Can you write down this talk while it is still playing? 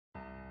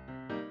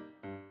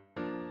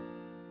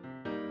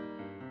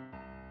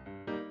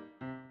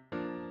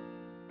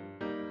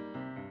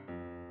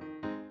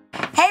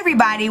Hey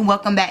everybody,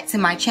 welcome back to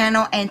my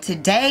channel, and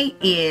today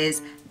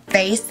is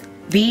Face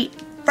Beat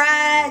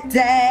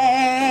Friday,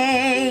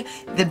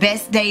 the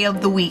best day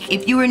of the week.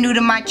 If you are new to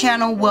my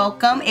channel,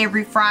 welcome.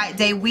 Every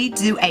Friday we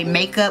do a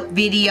makeup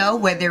video,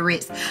 whether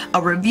it's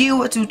a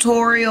review, a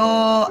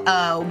tutorial,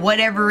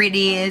 whatever it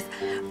is,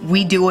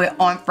 we do it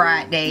on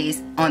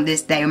Fridays on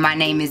this day. My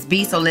name is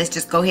B, so let's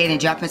just go ahead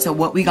and jump into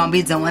what we're gonna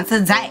be doing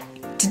today.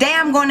 Today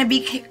I'm going to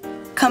be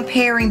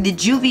comparing the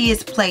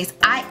Juvia's Place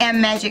I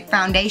Am Magic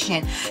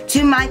foundation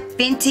to my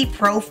Fenty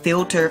Pro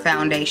Filter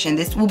foundation.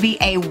 This will be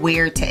a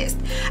wear test.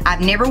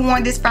 I've never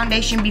worn this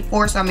foundation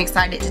before, so I'm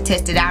excited to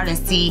test it out and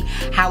see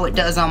how it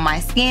does on my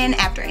skin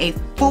after a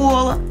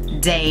full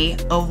day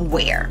of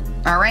wear.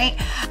 Alright,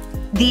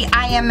 the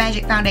I Am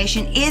Magic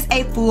foundation is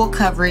a full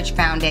coverage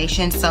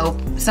foundation, so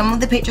some of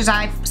the pictures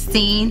I've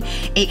seen,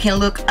 it can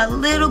look a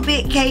little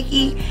bit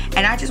cakey,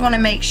 and I just want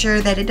to make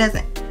sure that it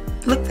doesn't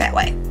look that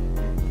way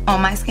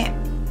on my skin.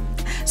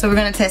 So we're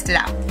gonna test it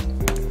out.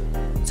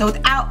 So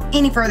without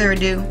any further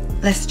ado,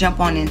 let's jump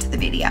on into the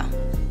video.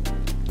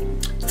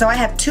 So I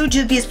have two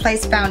Juvia's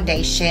Place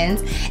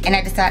foundations, and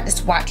I decided to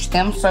swatch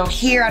them. So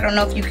here, I don't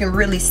know if you can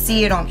really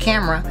see it on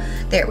camera.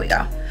 There we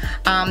go.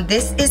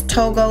 This is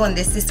Togo and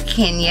this is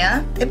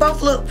Kenya. They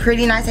both look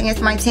pretty nice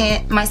against my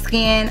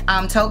skin.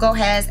 Togo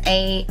has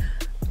a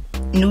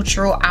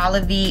neutral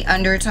olivey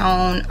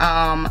undertone.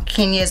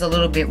 Kenya is a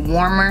little bit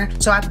warmer.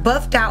 So I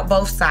buffed out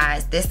both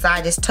sides. This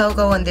side is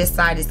Togo and this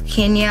side is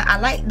Kenya. I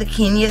like the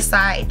Kenya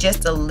side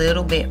just a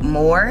little bit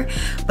more,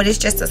 but it's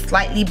just a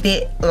slightly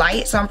bit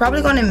light. So I'm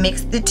probably going to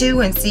mix the two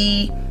and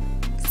see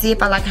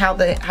if I like how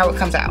it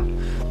comes out.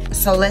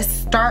 So let's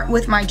start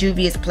with my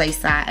Juvia's Place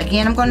side.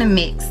 Again, I'm going to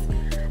mix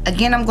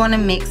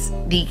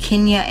the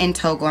Kenya and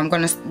Togo. I'm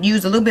going to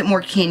use a little bit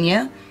more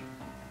Kenya.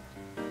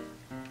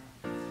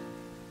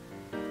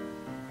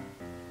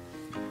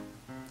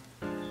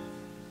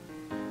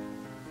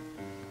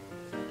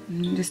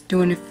 I'm just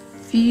doing a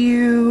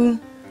few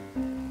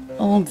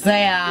little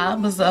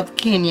dabs of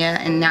Kenya,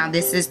 and now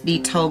this is the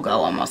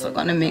Togo. I'm also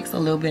going to mix a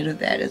little bit of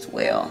that as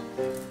well,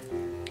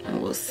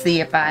 and we'll see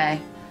if I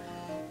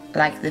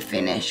like the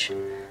finish.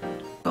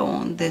 Go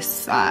on this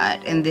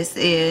side, and this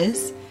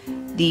is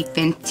the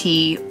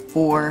Fenty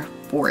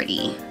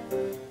 440.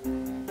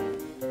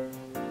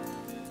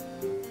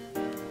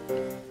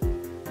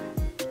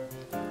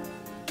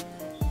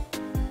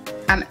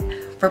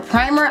 For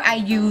primer, I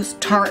use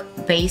Tarte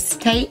Base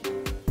Tape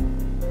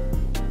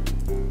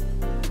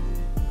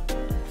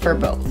for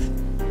both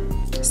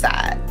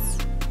sides.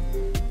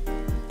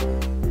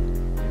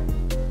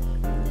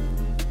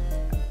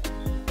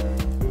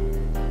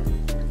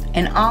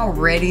 And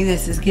already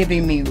this is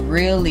giving me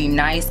really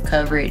nice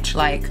coverage.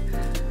 Like,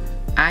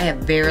 I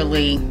have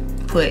barely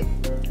put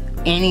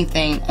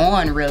anything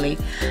on, really.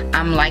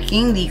 I'm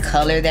liking the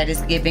color that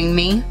it's giving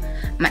me.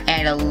 I'm gonna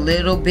add a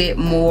little bit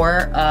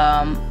more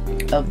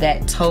of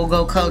that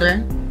Togo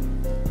color,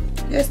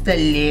 just a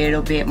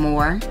little bit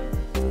more.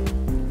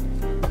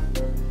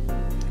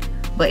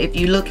 But if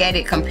you look at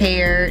it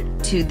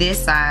compared to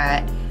this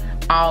side,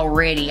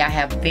 already I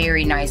have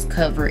very nice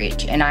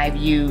coverage, and I've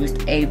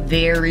used a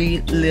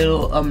very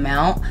little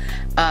amount,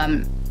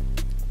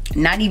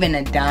 not even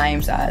a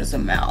dime size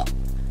amount.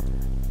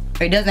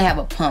 It doesn't have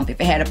a pump.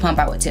 If it had a pump,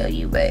 I would tell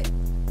you, but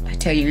I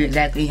tell you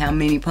exactly how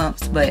many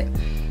pumps. But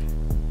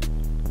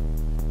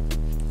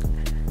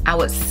I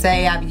would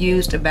say I've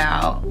used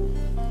about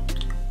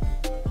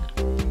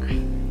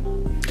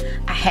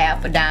a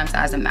half a dime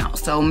size amount.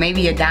 So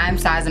maybe a dime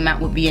size amount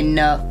would be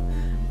enough,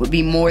 would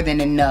be more than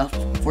enough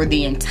for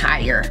the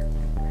entire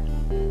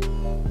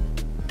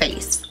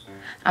face.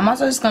 I'm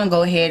also just gonna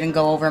go ahead and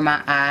go over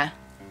my eye,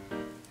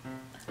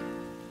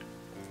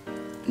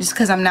 just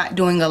because I'm not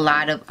doing a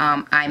lot of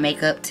eye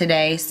makeup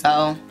today,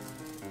 so.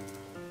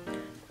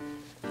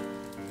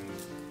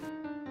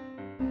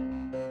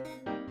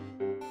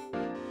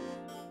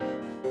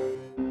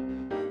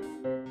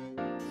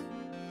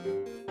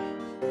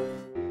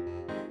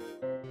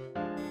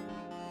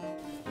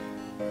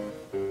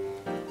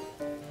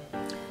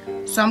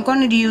 So I'm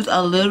going to use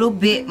a little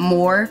bit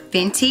more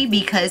Fenty,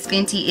 because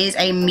Fenty is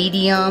a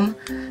medium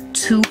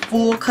to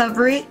full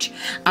coverage.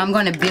 I'm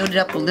going to build it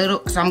up a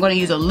little, so I'm going to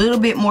use a little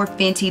bit more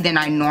Fenty than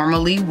I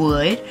normally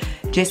would,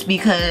 just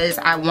because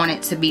I want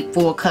it to be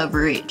full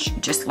coverage,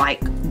 just like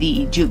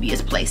the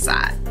Juvia's Place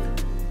side.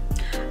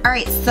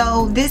 Alright,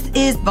 so this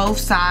is both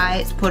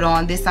sides put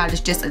on. This side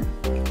is just a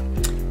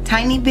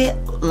tiny bit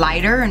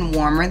lighter and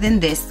warmer than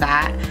this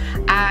side.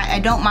 I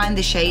don't mind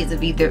the shades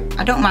of either.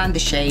 I don't mind the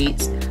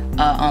shades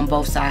on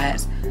both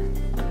sides.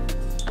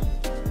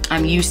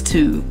 I'm used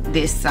to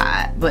this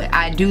side, but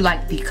I do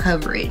like the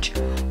coverage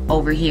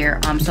over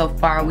here. So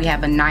far we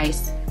have a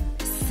nice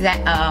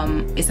set.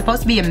 It's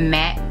supposed to be a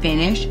matte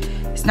finish.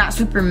 It's not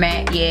super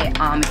matte yet.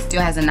 It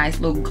still has a nice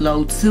little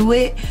glow to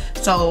it.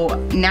 So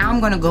now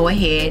I'm gonna go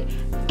ahead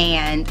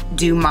and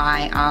do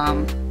my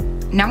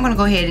Now I'm going to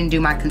go ahead and do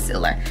my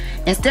concealer.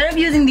 Instead of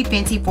using the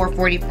Fenty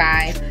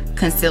 445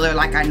 concealer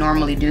like I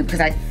normally do,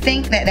 because I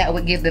think that that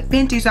would give the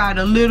Fenty side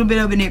a little bit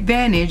of an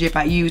advantage if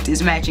I use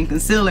this matching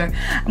concealer,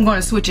 I'm going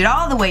to switch it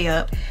all the way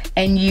up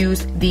and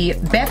use the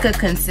Becca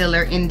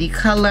concealer in the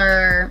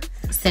color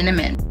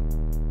Cinnamon.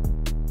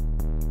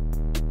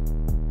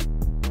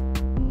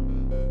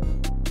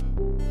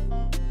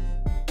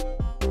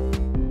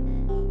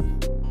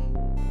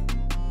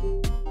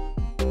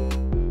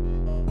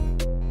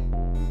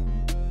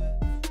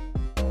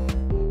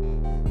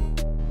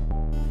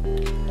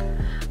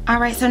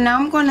 Alright, so now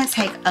I'm going to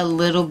take a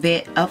little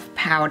bit of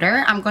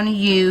powder. I'm going to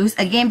use,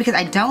 again, because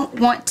I don't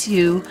want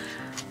to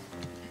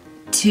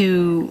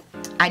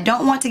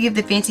give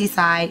the Fenty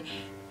side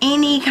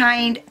any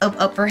kind of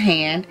upper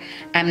hand.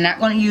 I'm not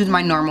going to use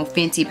my normal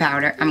Fenty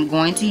powder. I'm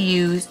going to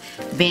use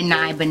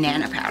Nye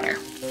Banana Powder.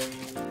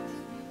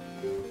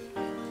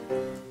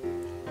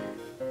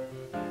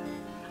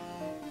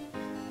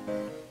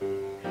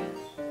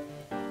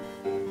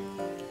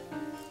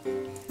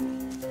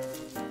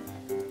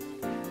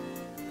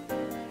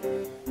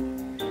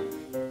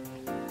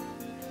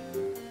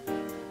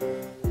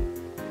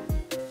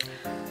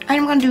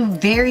 I'm going to do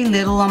very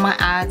little on my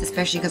eyes,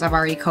 especially because I've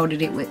already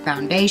coated it with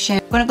foundation.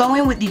 I'm going to go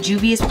in with the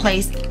Juvia's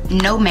Place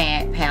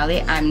Nomad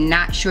palette. I'm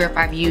not sure if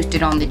I've used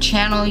it on the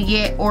channel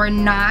yet or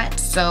not,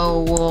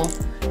 so we'll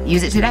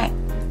use it today.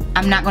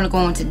 I'm not going to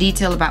go into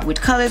detail about which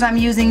colors I'm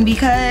using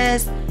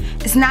because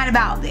it's not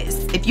about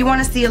this. If you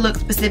want to see a look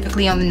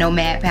specifically on the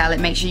Nomad palette,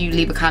 make sure you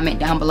leave a comment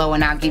down below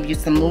and I'll give you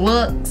some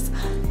looks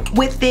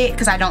with it,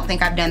 because I don't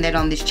think I've done that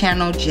on this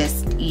channel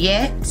just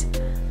yet.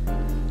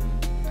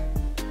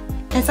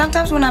 And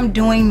sometimes when I'm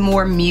doing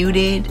more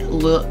muted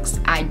looks,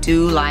 I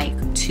do like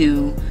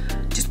to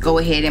just go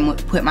ahead and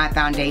put my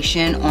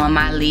foundation on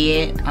my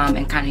lid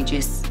and kind of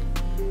just,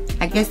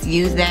 I guess,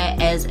 use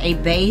that as a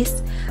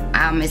base.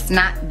 It's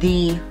not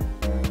the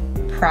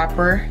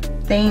proper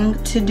thing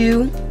to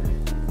do,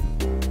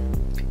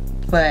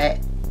 but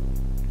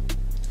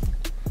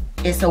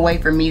it's a way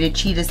for me to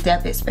cheat a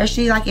step,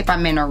 especially like if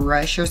I'm in a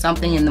rush or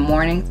something in the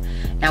morning.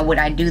 Now, would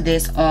I do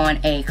this on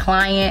a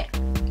client?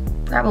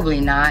 Probably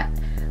not.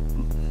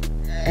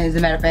 As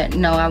a matter of fact,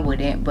 no, I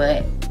wouldn't,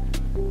 but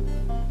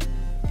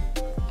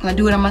can I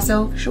do it on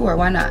myself? Sure,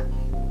 why not?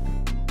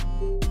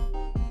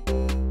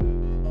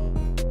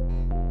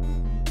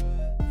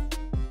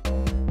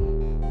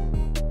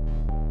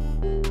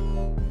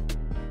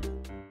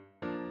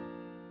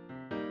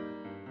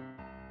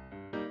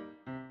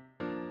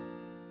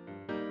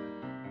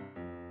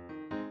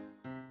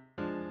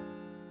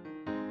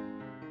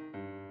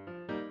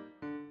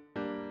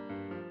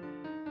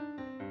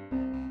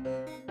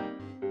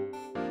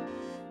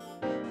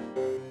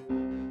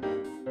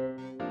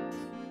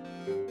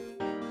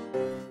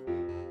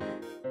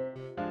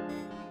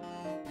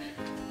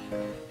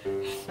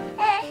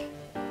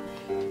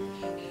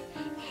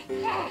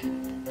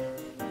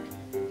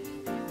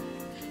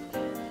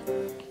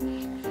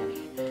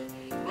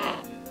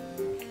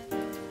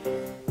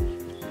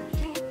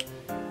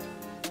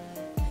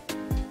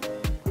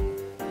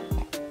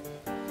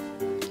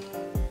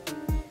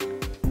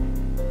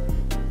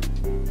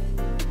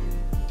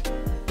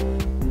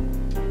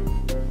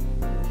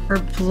 For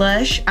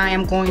blush, I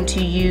am going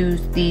to use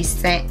the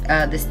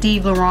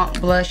Steve Laurent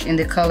blush in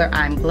the color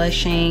I'm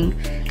Blushing.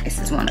 This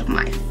is one of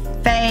my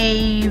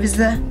faves.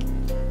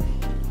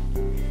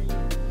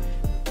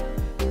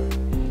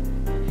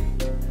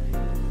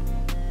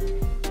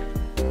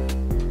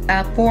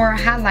 For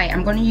highlight,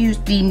 I'm going to use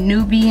the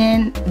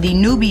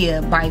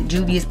Nubia by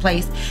Juvia's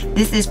Place.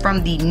 This is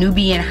from the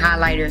Nubian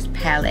highlighters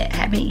palette.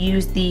 Haven't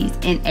used these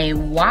in a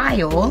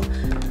while.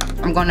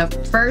 I'm going to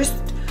first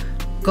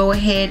go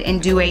ahead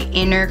and do a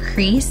inner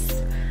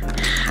crease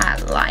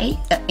highlight,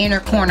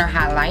 inner corner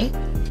highlight.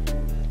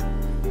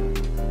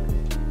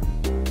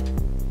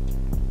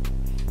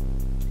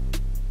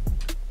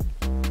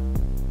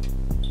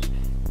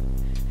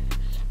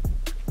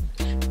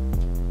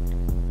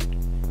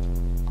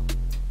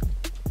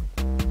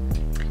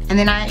 And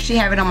then I actually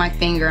have it on my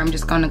finger. I'm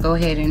just gonna go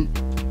ahead and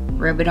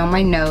rub it on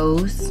my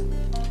nose.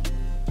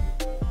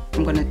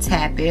 I'm gonna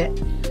tap it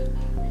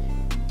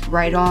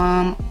right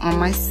on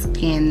my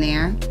skin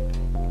there.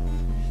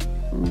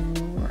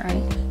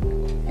 Right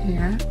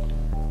there.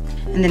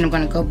 And then I'm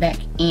gonna go back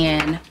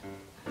in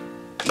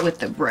with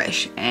the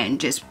brush and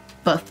just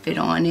buff it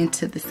on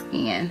into the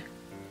skin.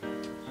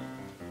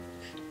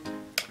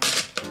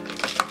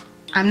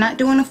 I'm not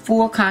doing a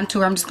full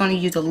contour. I'm just going to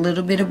use a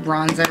little bit of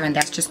bronzer, and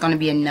that's just going to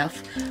be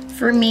enough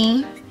for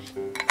me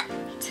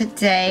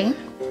today.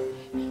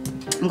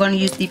 I'm going to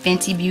use the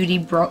Fenty Beauty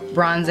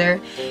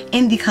bronzer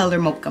in the color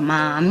Mocha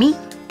Mami.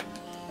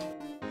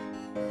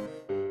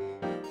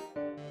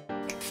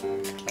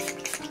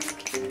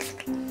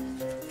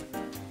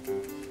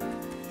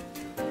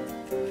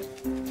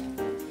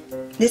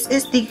 This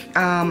is the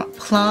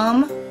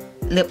plum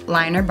lip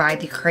liner by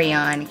the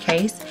Crayon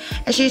case.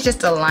 Actually, it's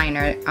just a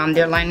liner.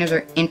 Their liners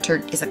are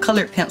it's a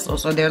colored pencil,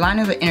 so their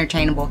liners are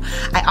interchangeable.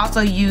 I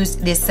also use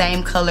this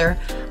same color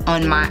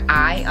on my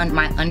eye, on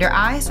my under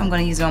eye, so I'm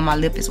going to use it on my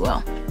lip as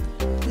well.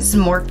 This is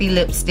Morphe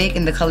lipstick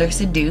in the color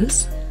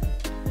Seduce.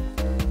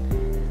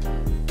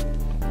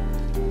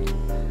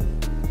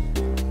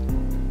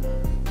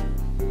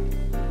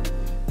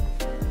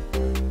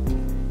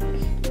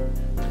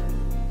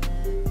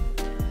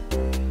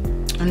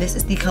 And this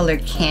is the color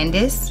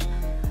Candace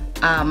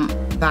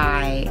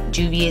by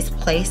Juvia's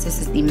Place.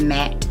 This is the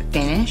matte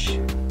finish.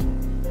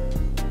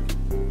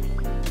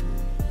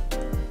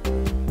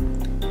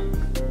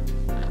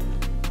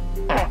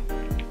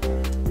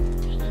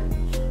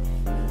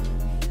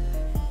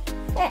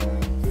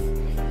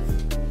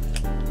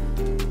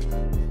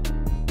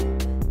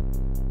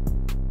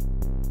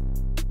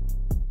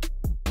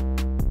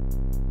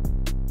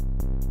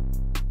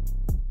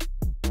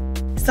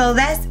 So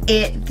that's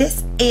it.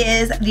 This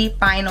is the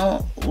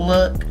final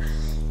look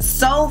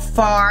so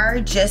far,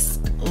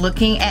 just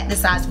looking at the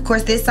sides. Of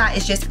course, this side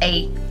is just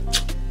a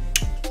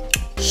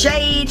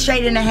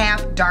shade and a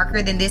half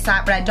darker than this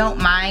side, but I don't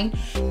mind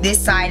this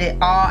side at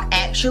all.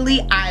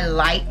 Actually, I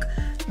like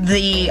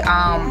the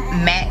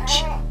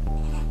match.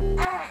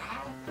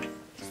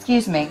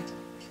 Excuse me,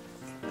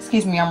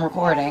 I'm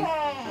recording.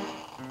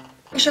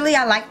 Actually,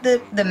 I like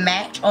the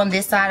match on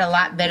this side a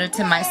lot better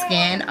to my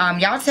skin.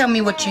 Y'all tell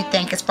me what you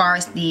think as far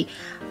as the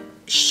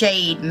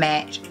shade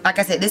match. Like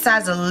I said, this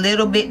side's a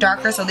little bit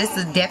darker, so this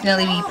will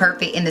definitely be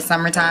perfect in the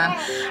summertime.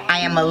 I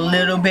am a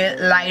little bit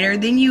lighter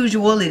than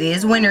usual. It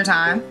is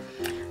wintertime,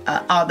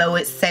 although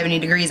it's 70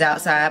 degrees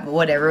outside, but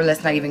whatever,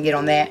 let's not even get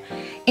on that.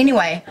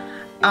 Anyway,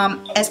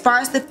 as far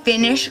as the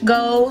finish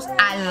goes,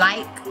 I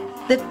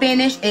like the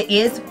finish. It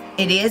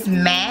is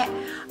matte.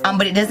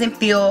 But it doesn't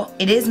feel,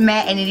 it is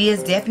matte and it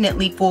is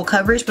definitely full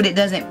coverage, but it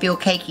doesn't feel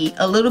cakey.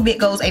 A little bit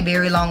goes a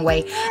very long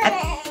way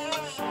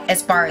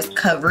as far as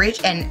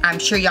coverage, and I'm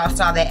sure y'all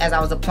saw that as I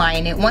was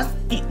applying it.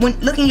 When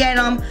looking at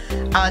them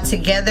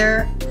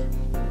together,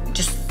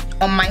 just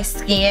on my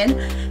skin,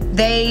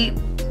 they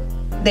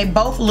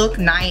both look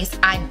nice.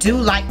 I do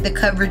like the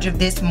coverage of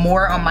this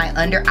more on my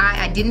under eye.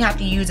 I didn't have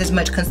to use as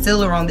much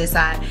concealer on this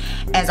side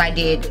as I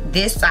did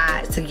this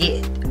side to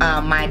get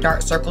my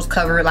dark circles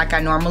covered like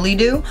I normally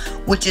do,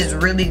 which is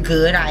really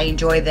good. I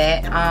enjoy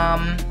that.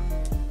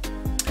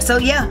 So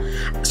yeah,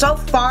 so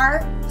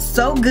far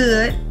so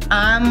good.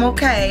 I'm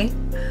okay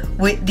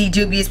with the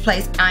Juvia's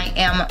Place I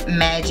Am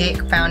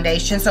Magic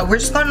foundation. So we're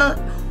just gonna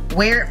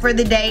wear it for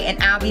the day, and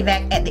I'll be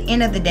back at the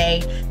end of the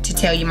day to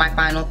tell you my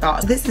final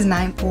thoughts. This is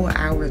 9 full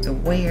hours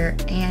of wear,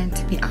 and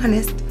to be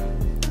honest,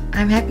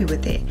 I'm happy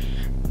with it.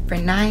 For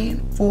 9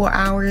 full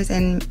hours,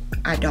 and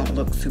I don't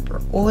look super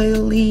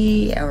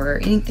oily or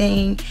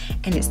anything,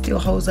 and it still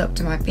holds up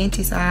to my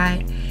Fenty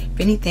side. If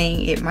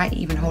anything, it might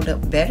even hold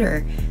up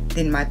better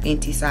than my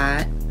Fenty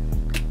side.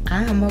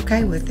 I'm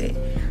okay with it.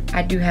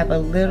 I do have a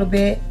little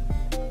bit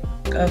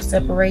of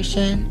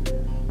separation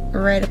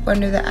right up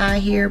under the eye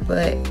here,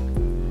 but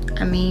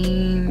I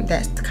mean,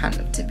 that's kind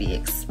of to be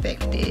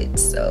expected,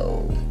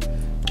 so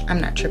I'm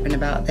not tripping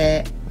about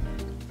that.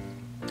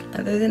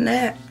 Other than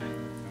that,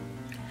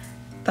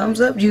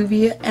 thumbs up,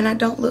 Juvia, and I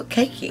don't look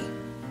cakey.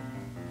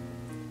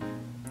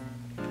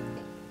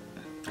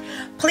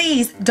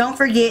 Please don't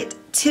forget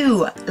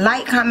to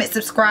like, comment,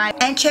 subscribe,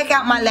 and check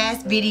out my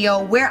last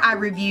video where I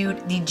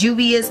reviewed the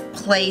Juvia's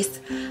Place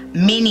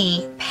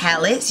mini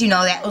palettes. You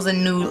know, that was a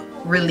new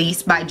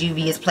release by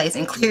Juvia's Place,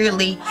 and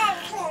clearly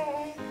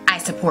I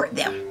support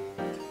them.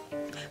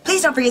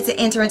 Please don't forget to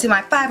enter into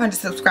my 500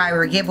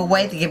 subscriber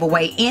giveaway. The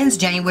giveaway ends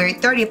January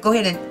 30th. Go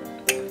ahead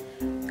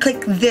and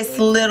click this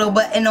little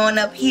button on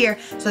up here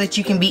so that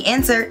you can be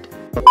entered.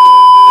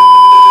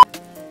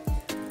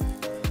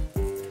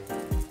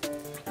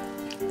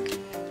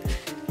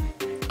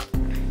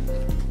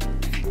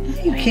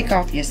 How do you kick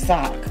off your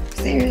sock?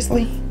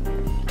 Seriously?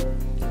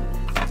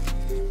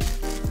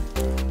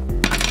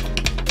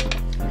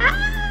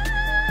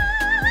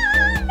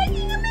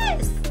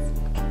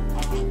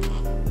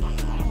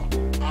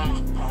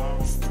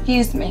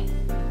 Excuse me.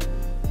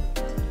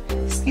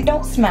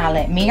 Don't smile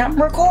at me.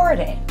 I'm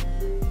recording.